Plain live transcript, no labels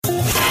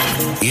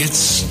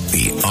It's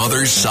The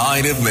Other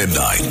Side of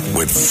Midnight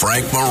with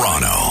Frank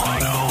Morano.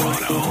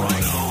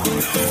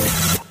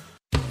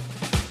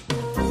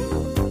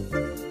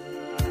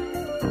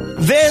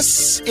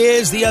 This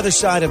is The Other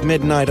Side of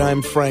Midnight.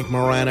 I'm Frank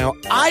Morano.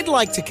 I'd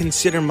like to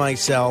consider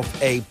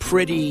myself a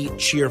pretty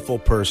cheerful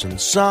person.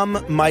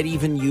 Some might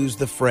even use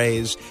the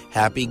phrase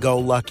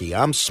happy-go-lucky.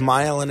 I'm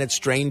smiling at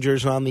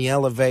strangers on the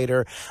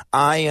elevator.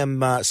 I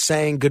am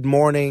saying good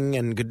morning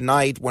and good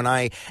night when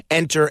I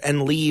enter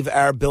and leave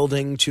our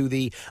building to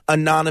the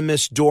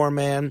anonymous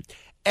doorman.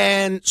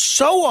 And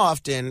so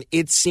often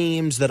it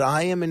seems that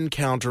I am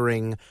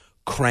encountering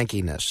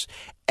crankiness.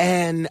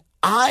 And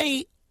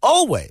I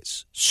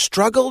always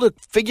struggle to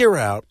figure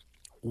out,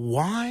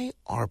 why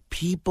are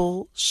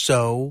people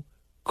so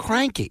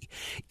cranky?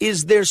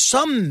 Is there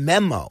some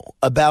memo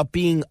about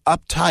being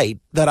uptight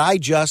that I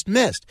just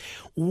missed?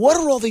 What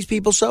are all these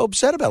people so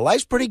upset about?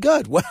 Life's pretty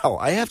good. Well,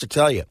 I have to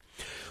tell you,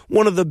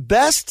 one of the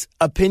best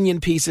opinion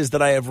pieces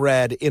that I have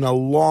read in a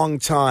long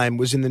time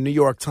was in the New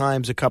York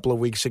Times a couple of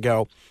weeks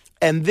ago.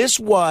 And this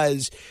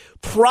was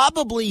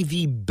probably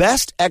the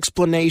best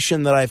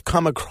explanation that I've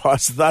come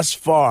across thus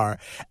far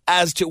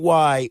as to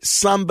why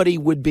somebody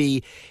would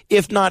be,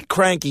 if not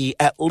cranky,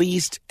 at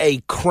least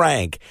a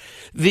crank.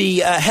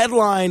 The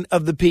headline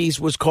of the piece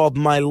was called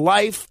 "My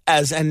Life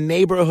as a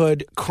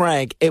Neighborhood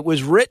Crank." It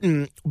was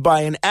written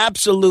by an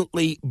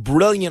absolutely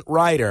brilliant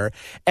writer,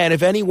 and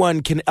if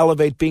anyone can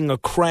elevate being a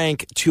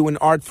crank to an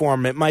art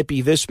form, it might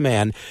be this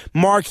man.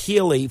 Mark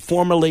Healy,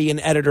 formerly an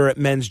editor at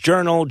Men's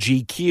Journal,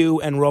 GQ,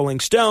 and Rolling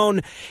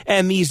Stone,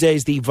 and these days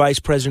the vice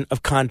president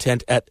of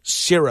content at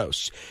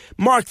Ciros.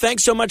 Mark,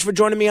 thanks so much for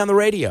joining me on the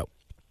radio.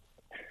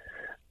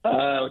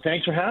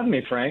 Thanks for having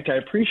me, Frank. I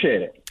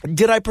appreciate it.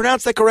 Did I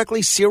pronounce that correctly?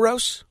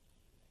 Ciros?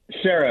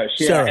 Ciros,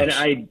 yeah. Ciros. And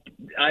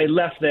I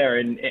left there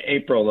in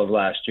April of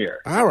last year.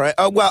 All right.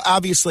 Well,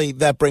 obviously,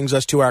 that brings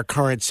us to our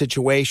current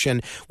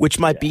situation, which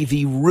might be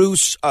the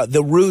roots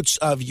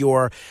of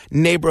your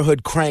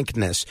neighborhood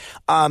crankness.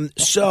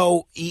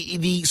 So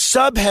the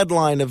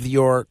subheadline of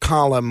your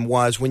column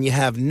was, "When you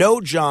have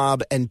no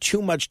job and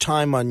too much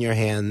time on your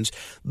hands,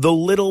 the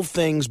little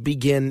things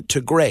begin to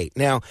grate."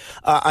 Now,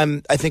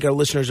 I think our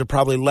listeners are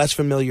probably less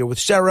familiar with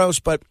Ceros,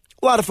 but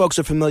a lot of folks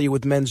are familiar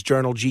with Men's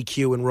Journal,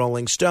 GQ, and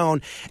Rolling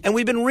Stone, and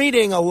we've been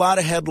reading a lot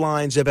of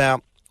headlines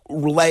about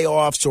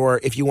layoffs, or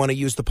if you want to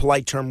use the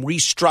polite term,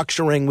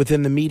 restructuring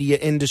within the media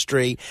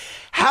industry.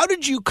 How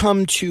did you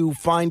come to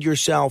find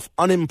yourself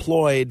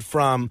unemployed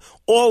from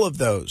all of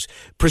those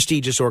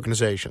prestigious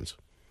organizations?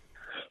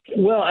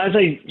 Well,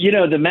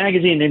 the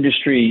magazine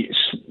industry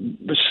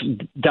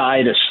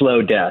died a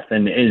slow death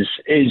and is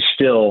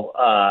still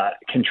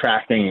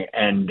contracting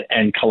and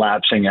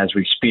collapsing as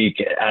we speak,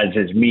 as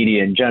is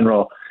media in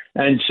general.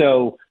 And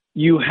so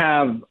you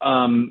have,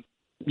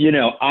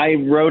 I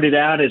wrote it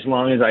out as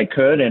long as I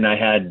could, and I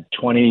had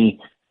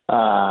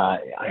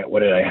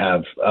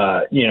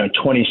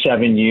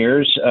 27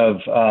 years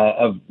of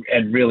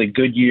and really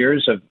good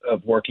years of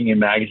working in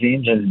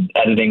magazines and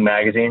editing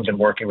magazines and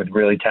working with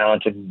really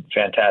talented,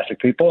 fantastic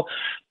people.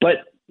 But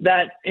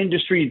that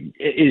industry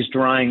is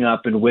drying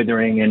up and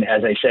withering. And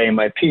as I say in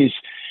my piece,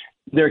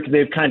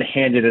 they've kind of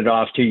handed it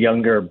off to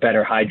younger,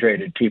 better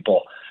hydrated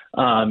people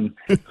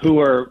who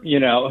are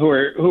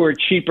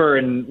cheaper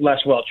and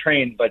less well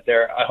trained, but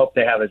I hope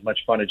they have as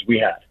much fun as we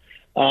have.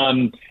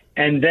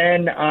 And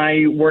then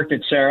I worked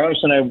at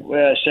Ceros, and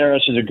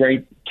Ceros is a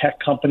great tech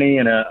company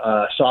and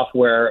a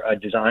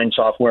design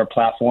software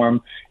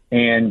platform.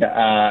 And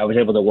I was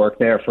able to work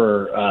there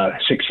for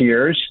 6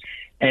 years.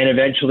 And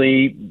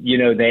eventually,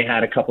 they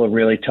had a couple of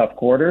really tough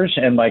quarters.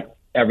 And like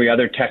every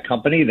other tech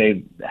company,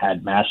 they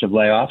had massive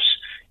layoffs.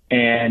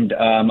 And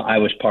I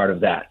was part of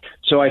that.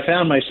 So I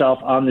found myself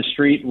on the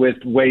street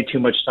with way too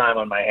much time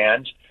on my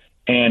hands.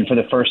 And for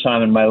the first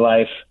time in my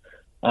life,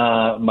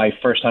 my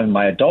first time in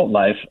my adult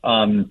life,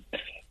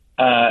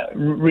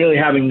 really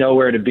having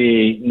nowhere to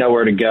be,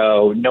 nowhere to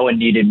go. No one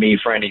needed me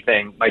for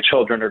anything. My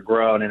children are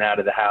grown and out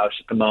of the house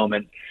at the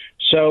moment.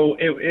 So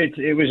I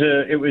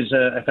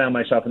found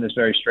myself in this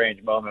very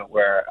strange moment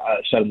where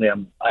suddenly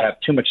I have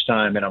too much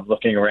time and I'm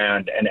looking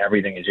around and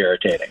everything is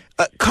irritating.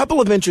 A couple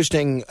of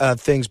interesting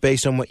things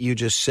based on what you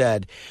just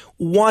said.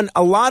 One,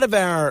 a lot of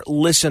our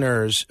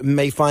listeners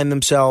may find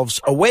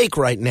themselves awake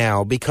right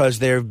now because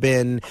there have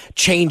been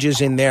changes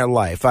in their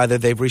life. Either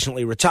they've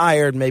recently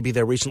retired, maybe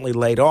they're recently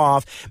laid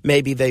off,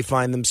 maybe they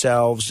find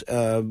themselves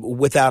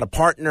without a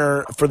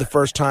partner for the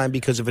first time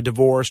because of a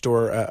divorce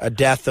or a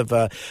death of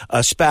a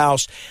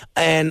spouse.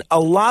 And a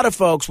lot of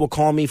folks will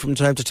call me from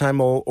time to time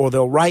or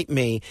they'll write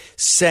me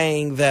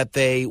saying that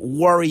they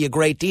worry a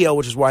great deal,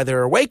 which is why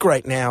they're awake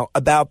right now,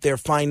 about their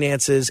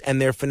finances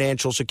and their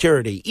financial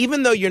security.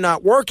 Even though you're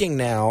not working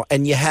now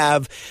and you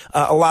have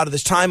a lot of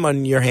this time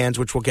on your hands,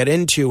 which we'll get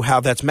into how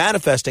that's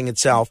manifesting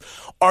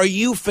itself, are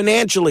you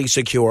financially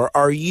secure?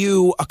 Are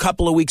you a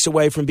couple of weeks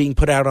away from being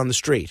put out on the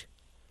street?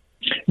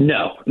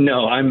 No,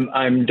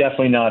 I'm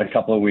definitely not a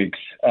couple of weeks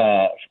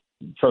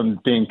from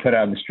being put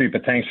out on the street,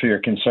 but thanks for your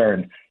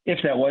concern. If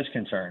that was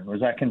concern, was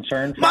that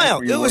concern?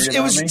 Mild. It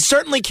was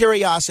certainly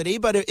curiosity,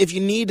 but if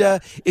you need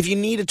a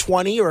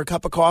 20 or a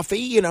cup of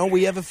coffee,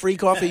 we have a free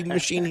coffee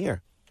machine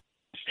here.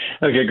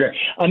 Okay, great.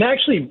 I'm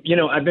actually,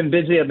 I've been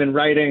busy. I've been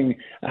writing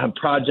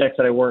projects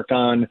that I work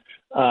on.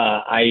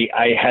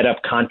 I head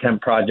up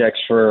content projects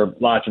for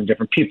lots of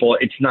different people.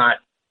 It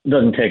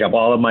doesn't take up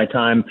all of my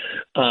time.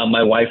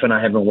 My wife and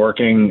I have been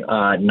working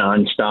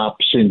nonstop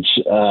since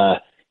the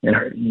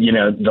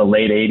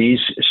late 80s.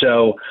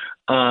 So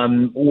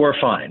we're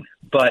fine.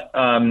 But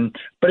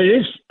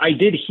it is. I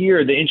did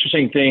hear the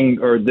interesting thing,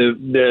 or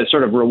the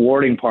sort of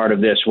rewarding part of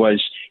this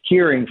was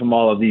hearing from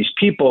all of these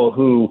people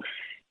who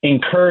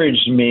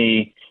encouraged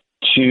me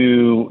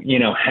to,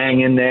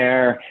 hang in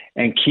there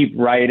and keep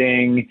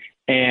writing.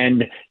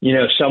 And,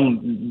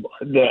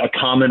 a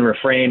common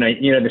refrain,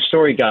 the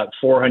story got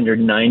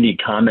 490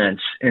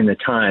 comments in the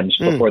Times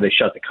before they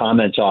shut the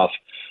comments off.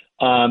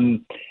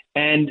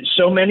 And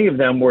so many of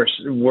them were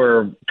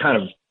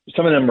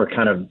some of them were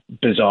kind of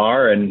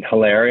bizarre and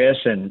hilarious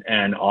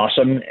and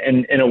awesome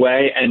in a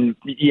way. And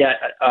yet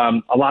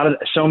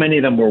so many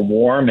of them were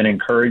warm and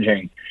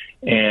encouraging.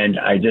 And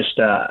I just,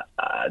 that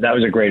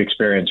was a great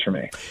experience for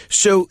me.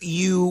 So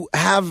you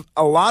have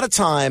a lot of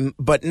time,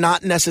 but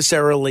not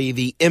necessarily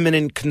the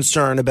imminent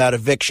concern about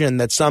eviction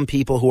that some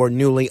people who are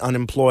newly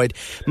unemployed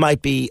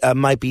might be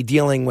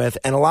dealing with.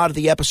 And a lot of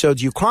the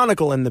episodes you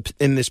chronicle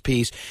in this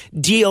piece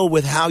deal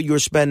with how you're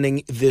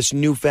spending this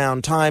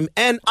newfound time.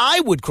 And I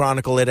would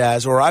chronicle it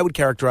as, or I would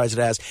characterize it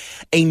as,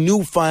 a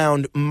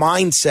newfound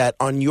mindset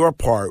on your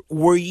part.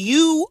 Were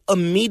you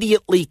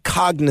immediately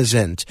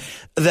cognizant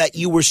that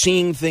you were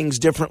seeing things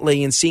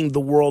differently and seeing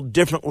the world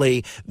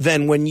differently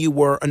than when you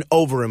were an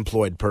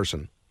overemployed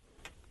person?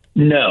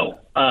 No.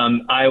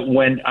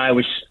 When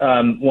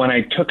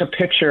I took a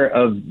picture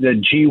of the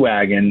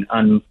G-Wagon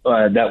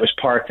that was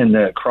parked in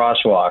the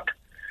crosswalk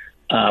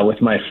with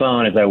my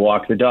phone as I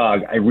walked the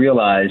dog, I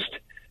realized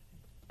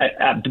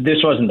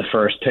this wasn't the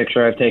first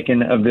picture I've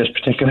taken of this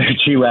particular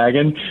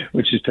G-Wagon,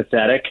 which is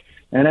pathetic.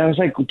 And I was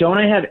like, don't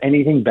I have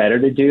anything better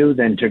to do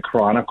than to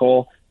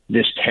chronicle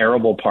this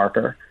terrible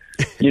Parker?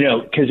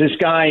 Because this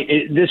guy,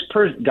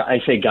 I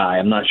say guy,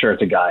 I'm not sure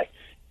it's a guy.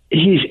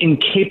 He's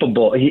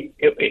incapable.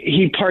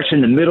 He parks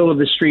in the middle of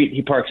the street.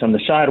 He parks on the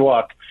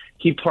sidewalk.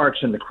 He parks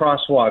in the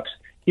crosswalks.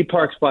 He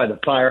parks by the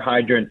fire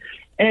hydrant.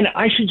 And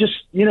I should just,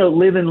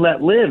 live and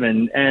let live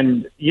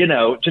and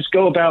just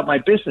go about my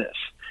business.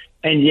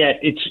 And yet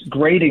it's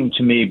grating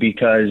to me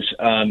because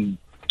I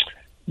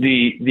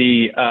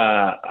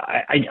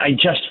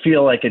just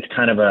feel like it's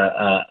kind of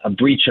a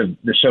breach of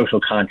the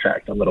social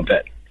contract a little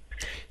bit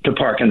to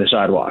park on the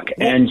sidewalk.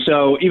 And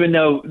so even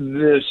though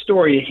the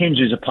story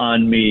hinges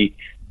upon me,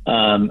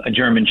 a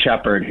German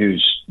Shepherd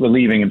who's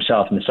relieving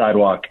himself on the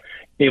sidewalk,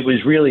 it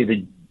was really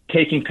the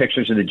taking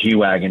pictures of the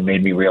G-Wagon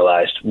made me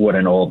realize what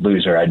an old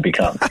loser I'd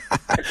become.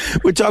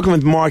 We're talking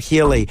with Mark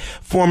Healy,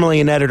 formerly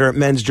an editor at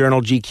Men's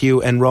Journal,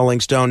 GQ, and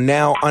Rolling Stone,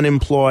 now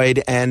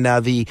unemployed, and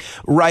the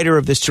writer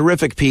of this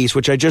terrific piece,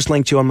 which I just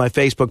linked to on my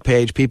Facebook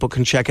page. People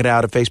can check it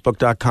out at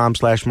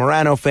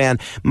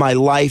facebook.com/MoranoFan. My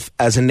Life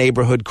as a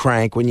Neighborhood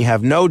Crank. When you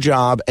have no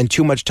job and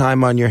too much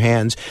time on your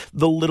hands,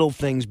 the little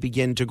things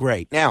begin to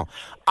grate. Now,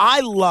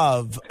 I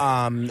love,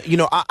 I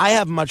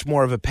have much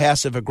more of a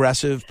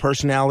passive-aggressive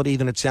personality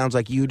than it sounds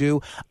like you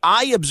do.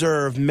 I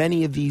observe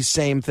many of these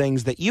same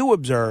things that you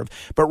observe,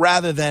 but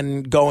rather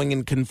than going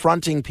and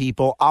confronting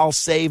people, I'll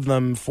save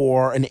them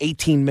for an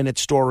 18-minute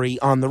story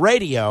on the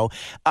radio.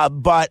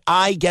 But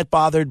I get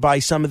bothered by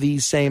some of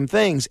these same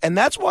things. And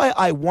that's why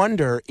I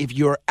wonder if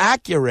you're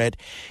accurate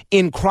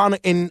in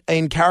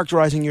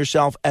characterizing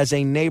yourself as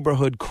a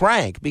neighborhood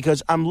crank,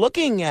 because I'm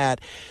looking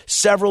at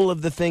several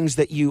of the things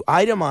that you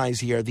itemize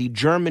here. The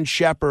German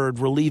Shepherd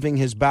relieving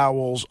his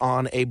bowels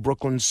on a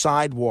Brooklyn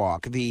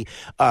sidewalk, the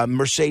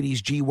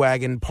Mercedes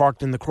G-Wagon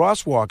parked in the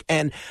crosswalk.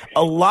 And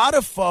a lot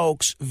of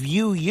folks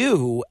view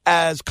you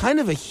as kind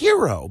of a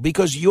hero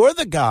because you're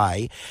the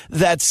guy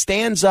that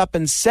stands up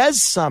and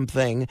says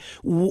something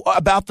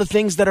about the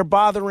things that are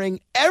bothering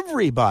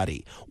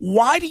everybody.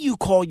 Why do you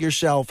call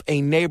yourself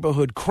a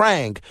neighborhood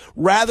crank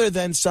rather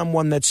than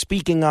someone that's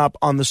speaking up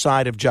on the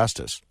side of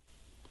justice?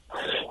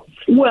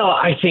 Well,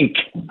 I think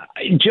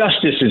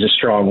justice is a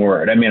strong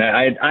word. I mean,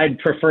 I'd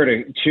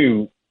prefer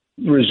to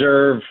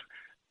reserve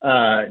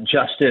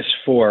justice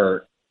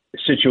for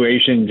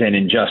situations and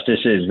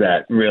injustices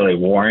that really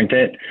warrant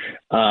it.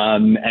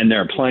 And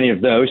there are plenty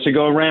of those to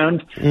go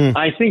around.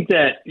 I think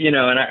that, and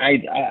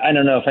I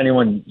don't know if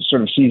anyone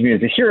sort of sees me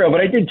as a hero, but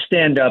I did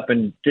stand up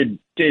and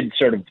did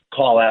sort of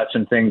call out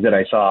some things that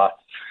I saw.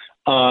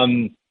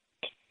 I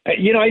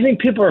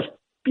think people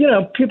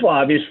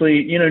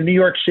obviously, New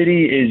York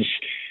City is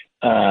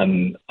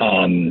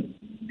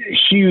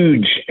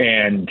huge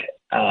and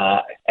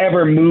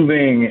ever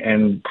moving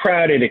and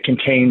crowded. It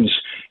contains,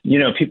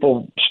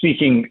 people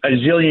speaking a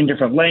zillion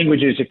different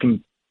languages.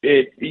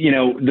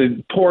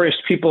 The poorest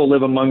people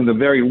live among the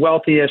very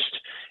wealthiest.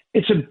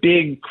 It's a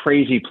big,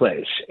 crazy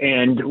place.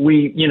 And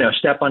we,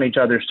 step on each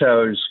other's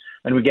toes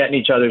and we get in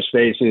each other's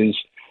faces.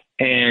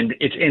 and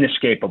it's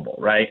inescapable,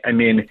 right? I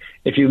mean,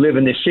 if you live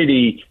in the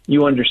city,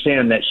 you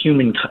understand that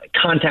human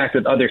contact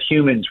with other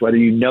humans, whether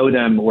you know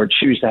them or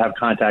choose to have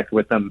contact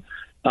with them,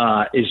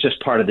 is just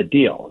part of the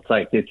deal.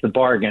 It's the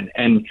bargain,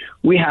 and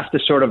we have to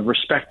sort of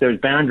respect those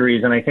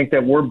boundaries. And I think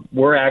that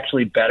we're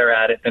actually better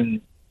at it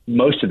than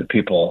most of the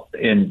people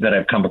that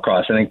I've come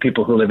across. I think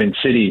people who live in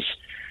cities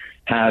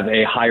have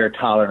a higher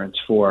tolerance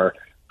for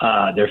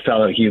their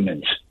fellow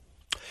humans.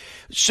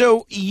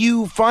 So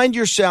you find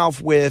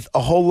yourself with a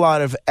whole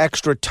lot of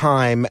extra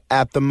time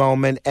at the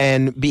moment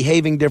and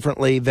behaving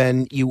differently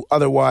than you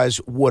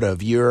otherwise would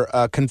have. You're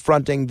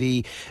confronting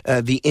the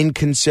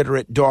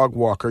inconsiderate dog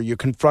walker. You're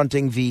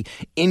confronting the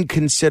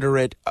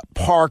inconsiderate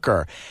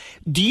parker.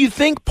 Do you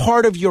think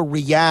part of your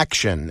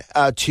reaction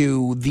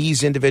to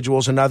these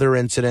individuals and other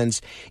incidents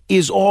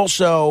is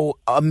also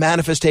a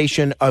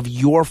manifestation of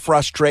your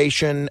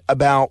frustration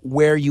about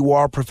where you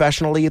are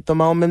professionally at the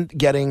moment,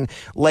 getting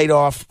laid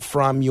off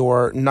from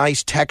your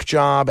nice tech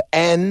job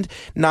and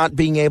not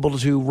being able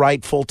to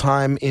write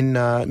full-time in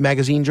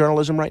magazine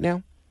journalism right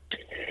now?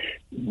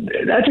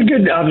 That's a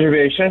good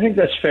observation. I think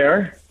that's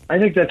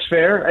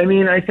fair. I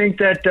mean, I think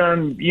that,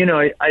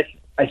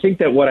 I think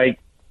that what I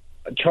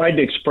tried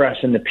to express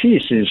in the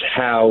piece is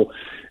how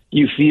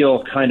you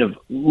feel kind of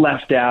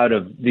left out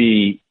of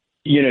the,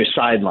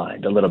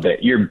 sidelined a little bit.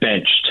 You're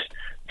benched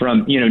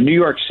from, New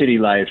York City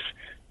life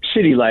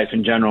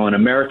in general, and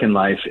American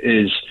life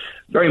is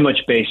very much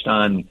based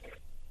on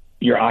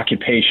your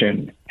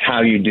occupation,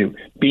 how you do,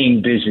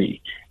 being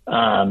busy,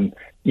 the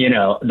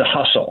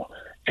hustle.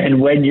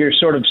 And when you're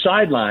sort of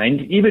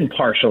sidelined, even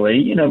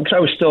partially, because I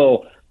was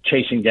still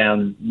chasing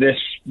down this,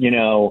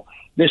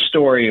 this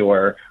story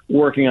or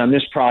working on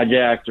this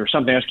project or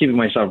something, I was keeping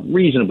myself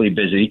reasonably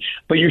busy,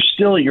 but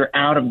you're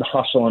out of the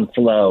hustle and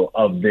flow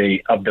of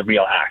the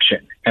real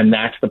action. And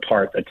that's the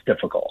part that's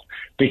difficult,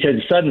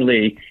 because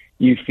suddenly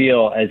you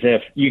feel as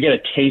if you get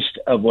a taste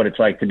of what it's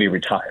like to be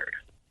retired.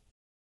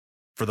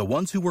 For the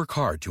ones who work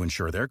hard to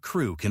ensure their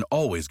crew can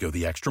always go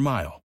the extra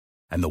mile,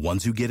 and the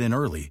ones who get in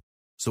early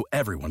so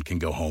everyone can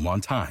go home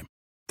on time,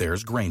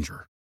 there's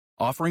Grainger,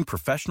 offering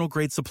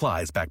professional-grade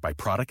supplies backed by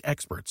product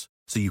experts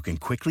so you can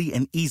quickly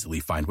and easily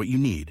find what you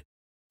need.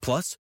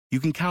 Plus, you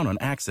can count on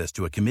access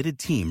to a committed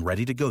team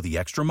ready to go the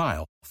extra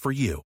mile for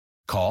you.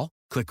 Call,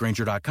 click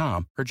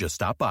Grainger.com, or just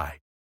stop by.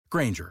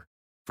 Grainger,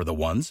 for the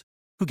ones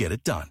who get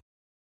it done.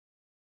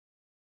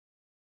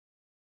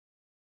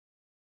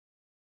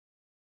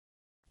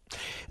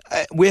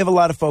 We have a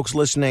lot of folks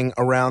listening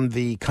around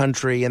the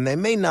country, and they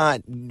may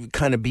not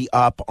kind of be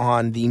up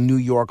on the New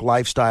York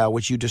lifestyle,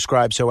 which you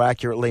describe so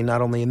accurately,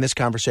 not only in this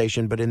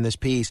conversation, but in this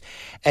piece.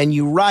 And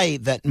you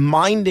write that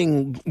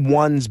minding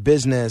one's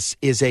business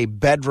is a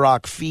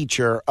bedrock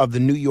feature of the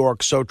New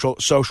York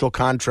social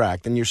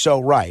contract. And you're so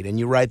right. And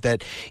you write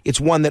that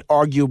it's one that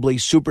arguably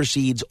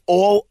supersedes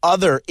all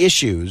other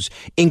issues,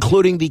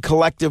 including the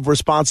collective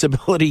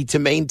responsibility to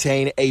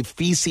maintain a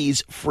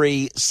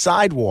feces-free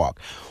sidewalk.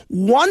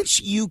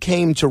 Once you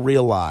came to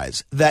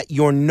realize that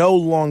you're no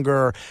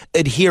longer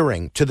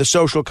adhering to the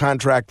social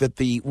contract that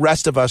the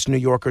rest of us New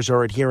Yorkers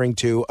are adhering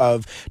to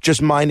of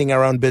just minding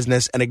our own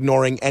business and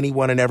ignoring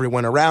anyone and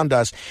everyone around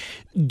us,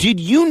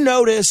 did you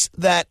notice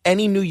that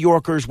any New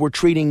Yorkers were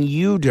treating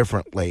you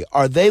differently?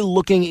 Are they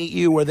looking at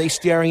you? Are they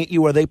staring at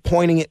you? Are they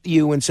pointing at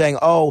you and saying,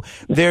 oh,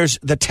 there's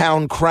the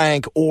town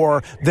crank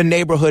or the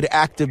neighborhood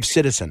active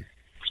citizen?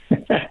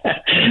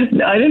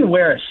 No, I didn't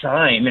wear a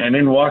sign. I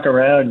didn't walk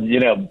around,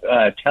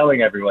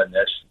 telling everyone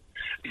this,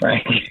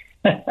 right?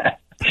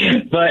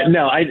 But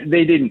no,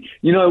 they didn't.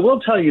 I will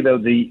tell you though,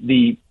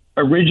 the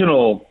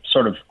original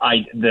sort of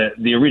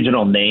the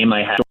original name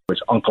I had was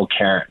Uncle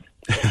Karen,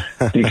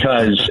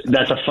 because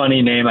that's a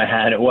funny name I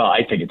had. Well,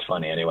 I think it's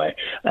funny anyway.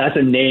 That's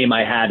a name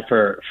I had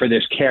for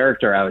this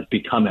character I was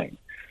becoming.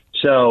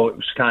 So it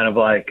was kind of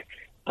like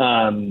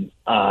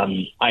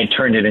I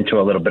turned it into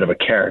a little bit of a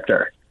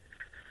character.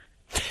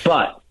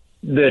 But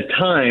the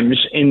Times,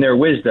 in their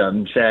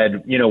wisdom,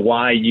 said,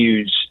 why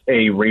use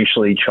a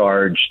racially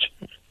charged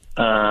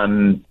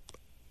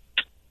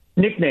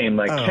nickname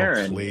like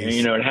Karen?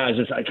 Please. It has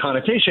this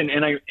connotation,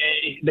 and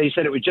they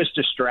said it would just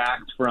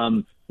distract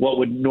from what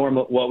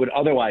would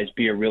otherwise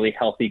be a really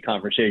healthy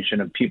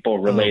conversation of people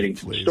relating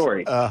to the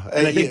story.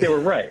 And I think they were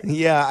right.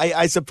 Yeah,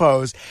 I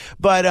suppose.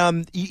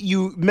 But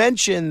you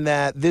mentioned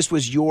that this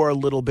was your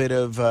little bit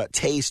of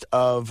taste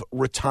of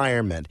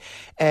retirement.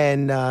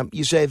 And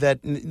you say that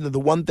the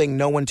one thing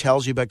no one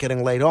tells you about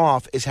getting laid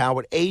off is how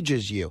it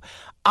ages you.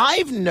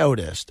 I've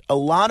noticed a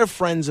lot of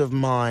friends of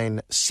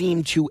mine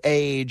seem to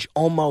age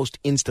almost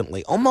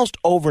instantly, almost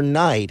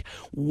overnight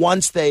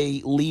once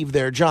they leave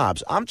their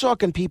jobs. I'm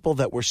talking people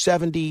that were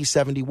 70,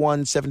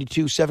 71,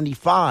 72,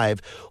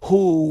 75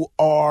 who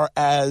are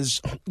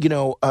as,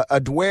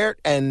 adware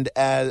and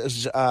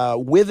as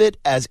with it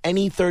as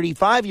any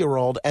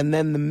 35-year-old. And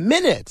then the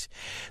minute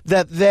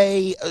that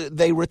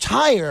they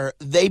retire,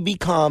 they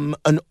become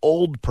an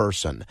old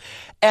person.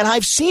 And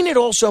I've seen it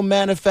also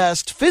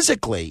manifest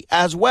physically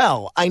as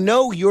well. I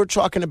know you're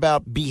talking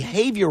about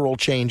behavioral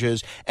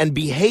changes and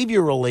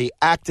behaviorally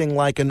acting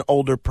like an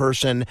older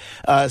person,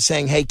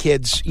 saying, hey,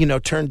 kids,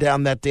 turn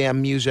down that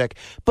damn music.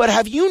 But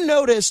have you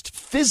noticed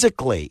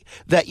physically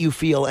that you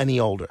feel any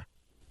older?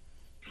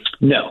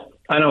 No,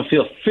 I don't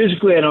feel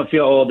physically. I don't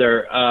feel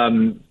older.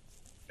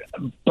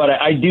 But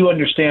I do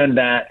understand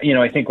that,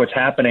 I think what's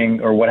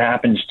happening or what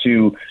happens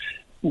to,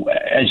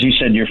 as you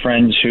said, your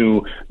friends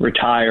who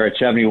retire at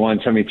 71,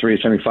 73,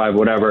 75,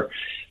 whatever,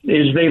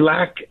 is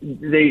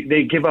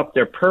they give up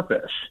their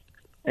purpose.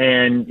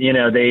 And,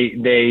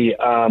 they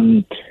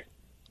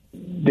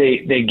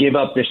give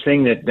up this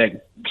thing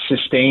that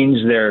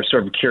sustains their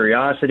sort of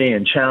curiosity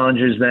and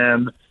challenges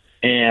them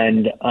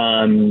and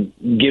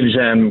gives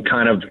them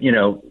kind of,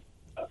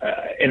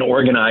 an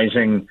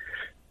organizing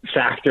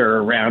factor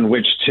around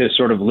which to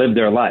sort of live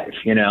their life,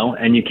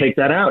 and you take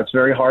that out. It's a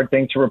very hard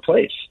thing to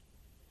replace.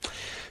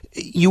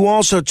 You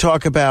also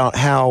talk about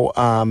how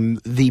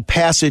the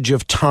passage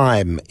of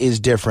time is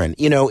different.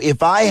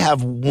 If I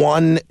have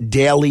one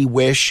daily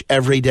wish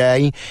every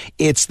day,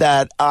 it's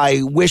that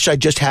I wish I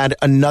just had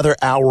another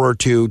hour or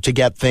two to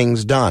get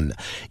things done.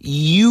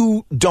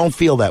 You don't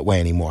feel that way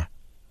anymore.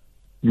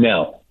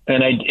 No.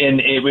 And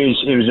it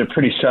was a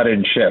pretty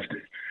sudden shift.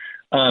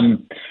 I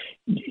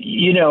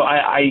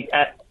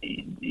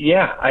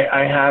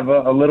have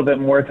a little bit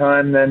more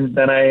time than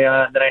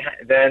I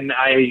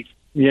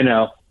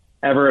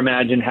ever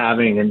imagined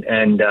having,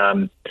 and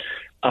I'm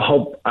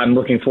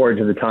looking forward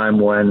to the time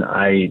when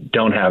I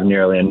don't have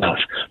nearly enough.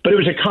 But it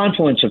was a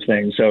confluence of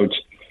things. So it's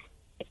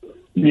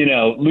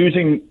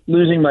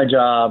losing my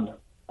job,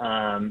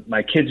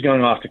 my kids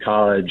going off to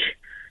college,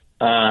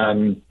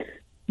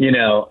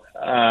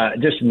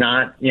 just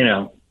not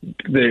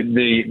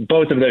the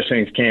both of those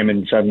things came,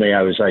 and suddenly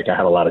I was like, I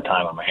had a lot of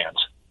time on my hands.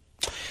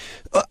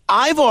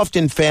 I've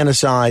often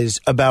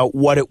fantasized about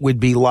what it would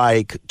be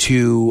like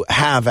to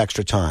have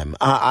extra time.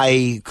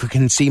 I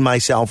can see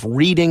myself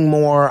reading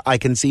more. I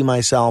can see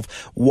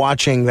myself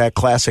watching that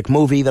classic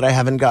movie that I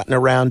haven't gotten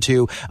around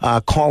to,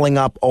 calling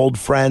up old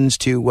friends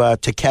to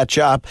catch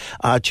up,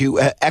 to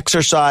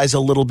exercise a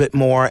little bit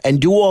more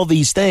and do all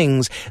these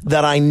things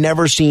that I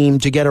never seem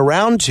to get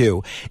around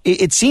to.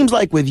 It seems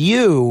like with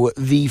you,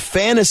 the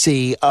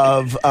fantasy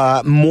of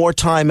more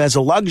time as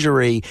a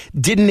luxury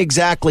didn't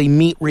exactly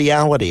meet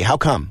reality. How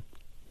come?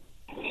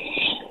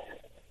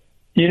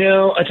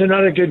 It's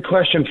another good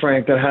question,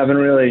 Frank, that I haven't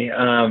really,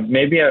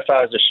 maybe if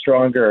I was a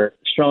stronger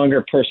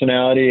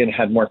personality and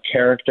had more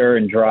character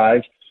and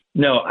drive.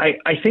 No, I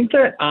think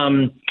that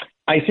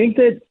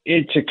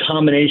it's a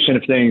combination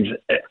of things.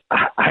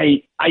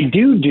 I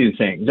do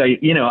things.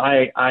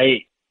 I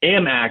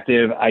am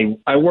active.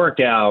 I work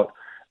out.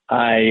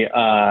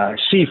 I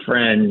see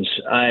friends.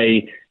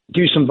 I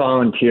do some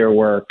volunteer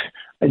work.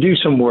 I do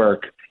some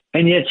work.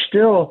 And yet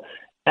still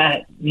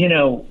at,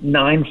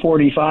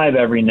 9:45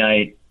 every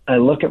night, I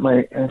look at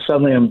and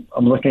suddenly I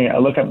look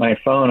at my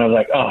phone. I was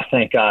like, oh,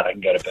 thank God I can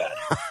go to bed.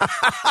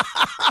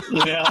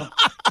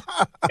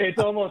 It's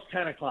almost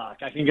 10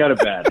 o'clock. I can go to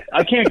bed.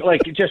 I can't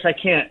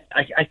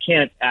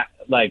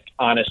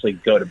honestly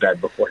go to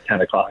bed before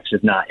 10 o'clock. It's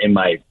just not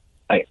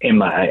I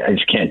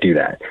just can't do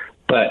that.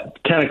 But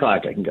 10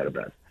 o'clock I can go to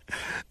bed.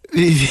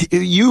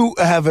 You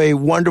have a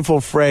wonderful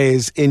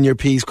phrase in your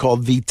piece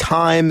called the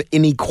time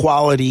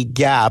inequality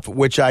gap,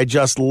 which I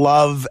just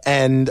love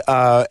and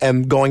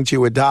am going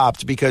to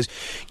adopt, because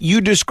you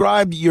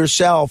described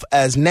yourself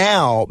as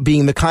now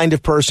being the kind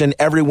of person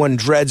everyone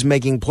dreads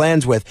making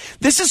plans with.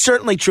 This is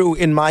certainly true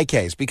in my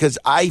case, because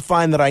I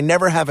find that I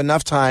never have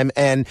enough time,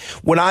 and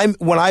when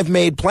I've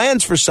made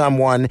plans for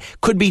someone,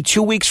 could be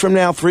 2 weeks from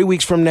now, 3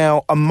 weeks from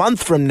now, a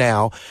month from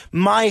now,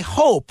 my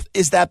hope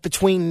is that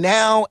between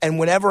now and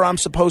whenever I'm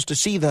supposed to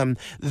see them,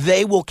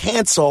 they will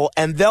cancel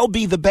and they'll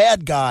be the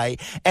bad guy,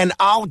 and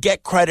I'll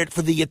get credit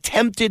for the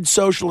attempted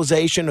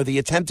socialization or the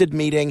attempted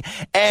meeting,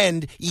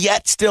 and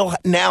yet still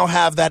now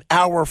have that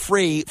hour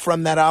free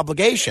from that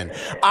obligation.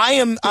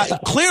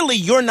 Clearly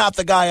you're not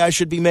the guy I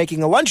should be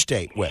making a lunch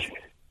date with.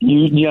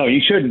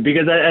 You shouldn't,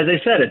 because as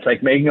I said, it's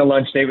like making a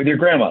lunch date with your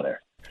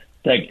grandmother.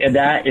 And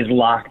that is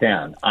locked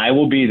down. I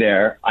will be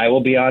there. I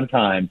will be on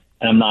time,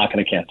 and I'm not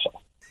going to cancel.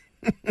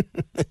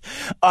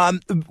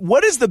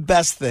 What is the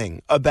best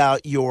thing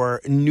about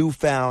your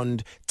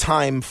newfound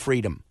time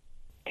freedom?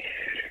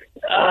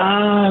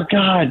 Oh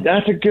God,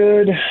 that's a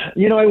good.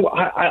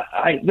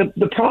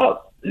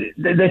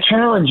 The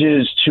challenge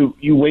is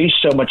you waste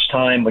so much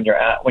time when you're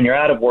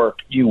out of work.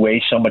 You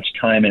waste so much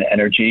time and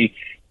energy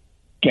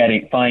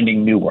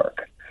finding new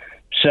work.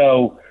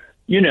 So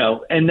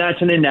and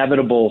that's an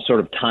inevitable sort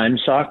of time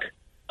suck,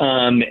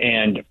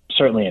 and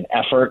certainly an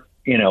effort.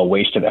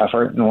 Waste of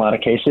effort in a lot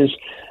of cases.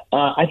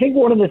 I think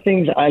one of the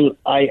things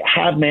I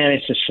have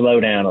managed to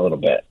slow down a little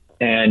bit,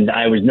 and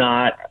I was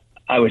not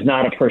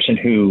a person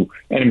who,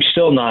 and I'm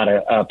still not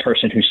a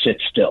person who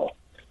sits still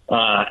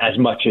as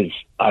much as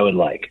I would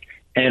like.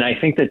 And I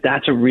think that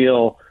that's a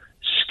real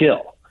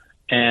skill,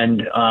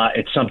 and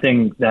it's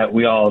something that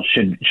we all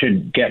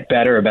should get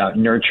better about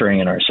nurturing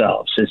in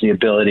ourselves, is the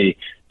ability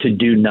to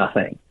do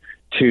nothing,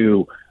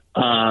 to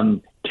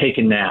take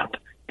a nap,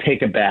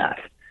 take a bath.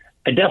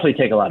 I definitely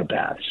take a lot of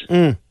baths.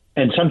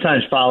 And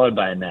sometimes followed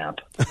by a nap.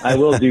 I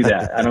will do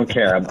that. I don't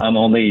care. I'm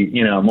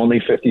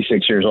only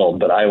 56 years old,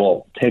 but I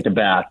will take a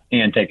bath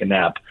and take a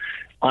nap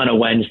on a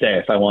Wednesday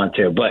if I want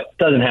to, but it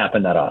doesn't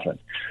happen that often.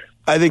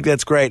 I think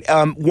that's great.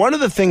 One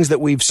of the things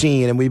that we've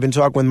seen, and we've been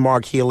talking with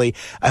Mark Healy,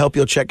 I hope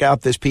you'll check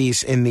out this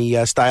piece in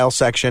the style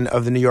section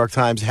of the New York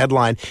Times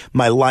headline,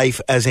 My Life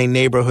as a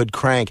Neighborhood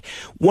Crank.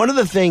 One of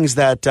the things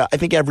that I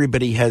think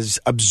everybody has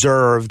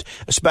observed,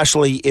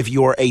 especially if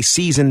you're a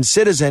seasoned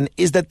citizen,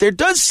 is that there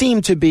does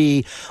seem to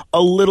be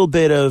a little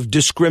bit of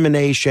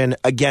discrimination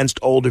against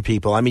older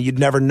people. I mean, you'd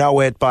never know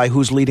it by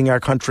who's leading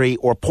our country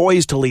or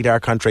poised to lead our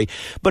country,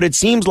 but it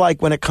seems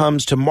like when it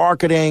comes to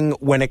marketing,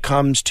 when it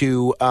comes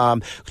to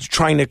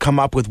trying to come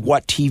up with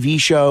what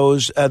TV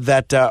shows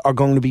that are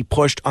going to be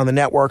pushed on the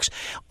networks,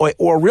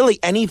 or really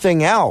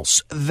anything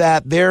else,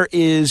 that there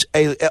is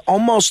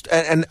almost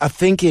a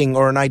thinking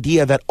or an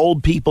idea that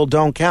old people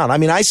don't count. I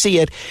mean, I see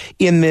it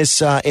in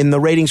this in the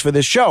ratings for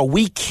this show.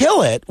 We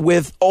kill it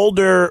with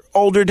older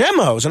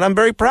demos, and I'm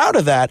very proud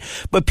of that.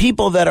 But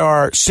people that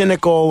are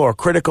cynical or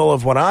critical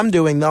of what I'm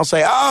doing, they'll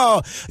say,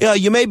 "Oh,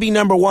 you may be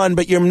number one,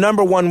 but you're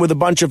number one with a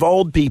bunch of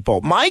old people."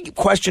 My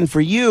question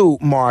for you,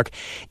 Mark,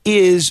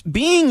 is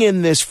being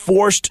in this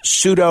forced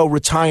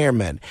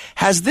pseudo-retirement,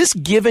 has this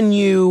given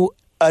you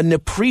an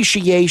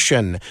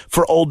appreciation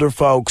for older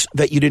folks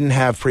that you didn't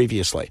have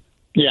previously?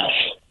 Yes,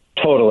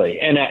 totally.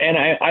 And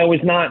I was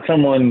not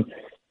someone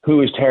who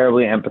was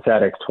terribly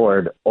empathetic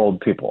toward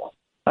old people.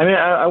 I mean,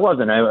 I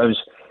wasn't. I was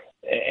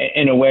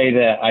in a way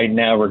that I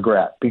now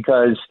regret,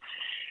 because,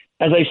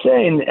 as I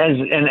say, and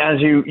as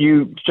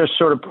you just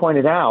sort of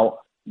pointed out,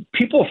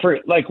 people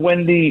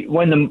when the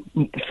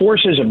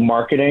forces of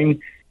marketing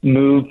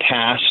move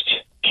past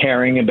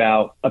caring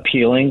about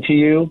appealing to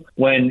you,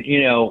 when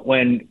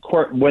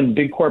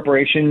big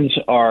corporations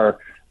are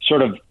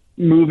sort of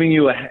moving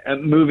you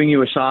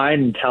aside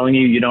and telling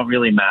you don't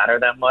really matter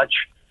that much.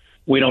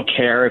 We don't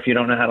care if you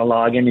don't know how to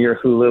log into your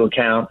Hulu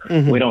account.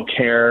 Mm-hmm. We don't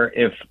care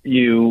if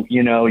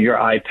your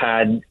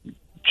iPad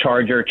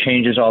charger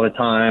changes all the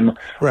time.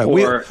 Right.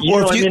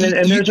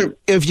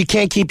 If you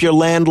can't keep your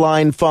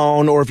landline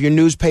phone, or if your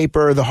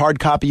newspaper, the hard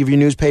copy of your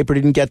newspaper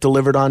didn't get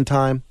delivered on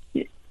time.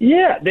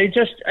 Yeah, they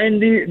just,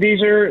 and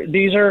these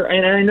are,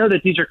 and I know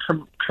that these are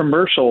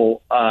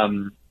commercial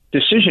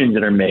decisions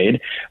that are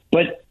made,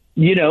 but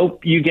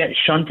you get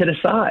shunted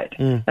aside,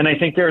 and I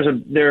think there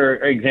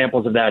are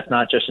examples of that. It's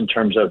not just in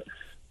terms of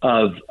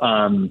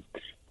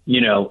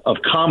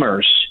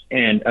commerce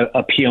and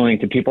appealing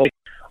to people.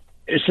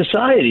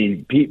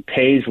 Society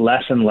pays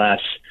less and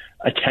less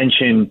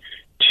attention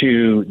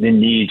to the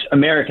needs,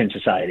 American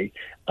society,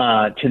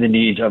 to the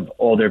needs of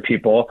older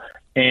people.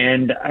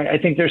 And I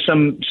think there's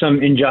some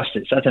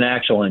injustice. That's an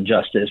actual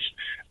injustice.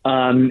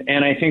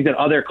 And I think that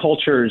other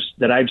cultures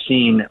that I've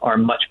seen are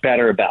much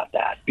better about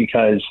that,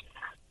 because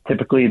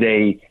typically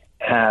they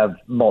have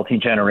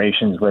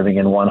multi-generations living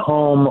in one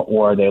home,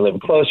 or they live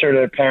closer to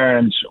their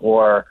parents,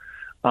 or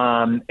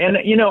one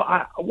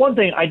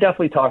thing, I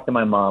definitely talk to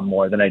my mom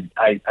more than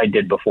I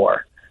did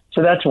before.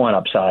 So that's one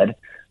upside.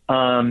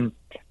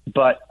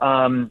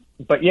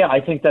 But yeah, I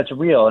think that's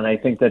real, and I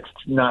think that's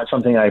not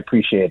something I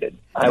appreciated.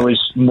 I was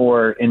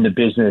more in the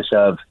business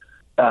of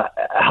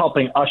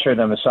helping usher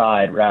them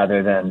aside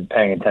rather than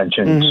paying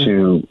attention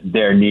to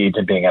their needs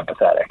and being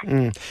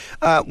empathetic.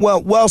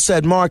 Well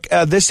said, Mark.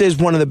 This is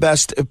one of the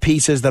best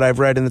pieces that I've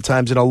read in the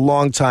Times in a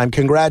long time.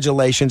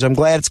 Congratulations. I'm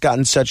glad it's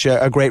gotten such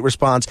a great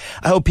response.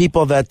 I hope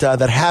people that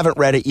haven't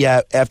read it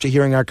yet, after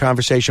hearing our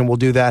conversation, will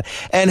do that.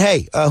 And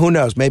hey, who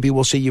knows? Maybe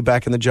we'll see you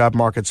back in the job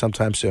market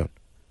sometime soon.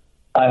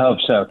 I hope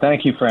so.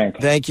 Thank you, Frank.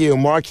 Thank you.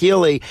 Mark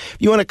Healy. If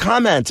you want to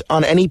comment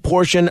on any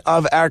portion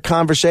of our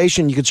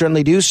conversation, you can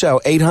certainly do so.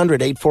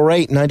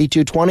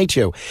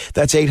 800-848-9222.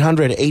 That's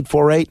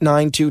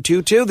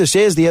 800-848-9222. This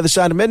is The Other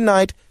Side of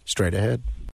Midnight. Straight ahead.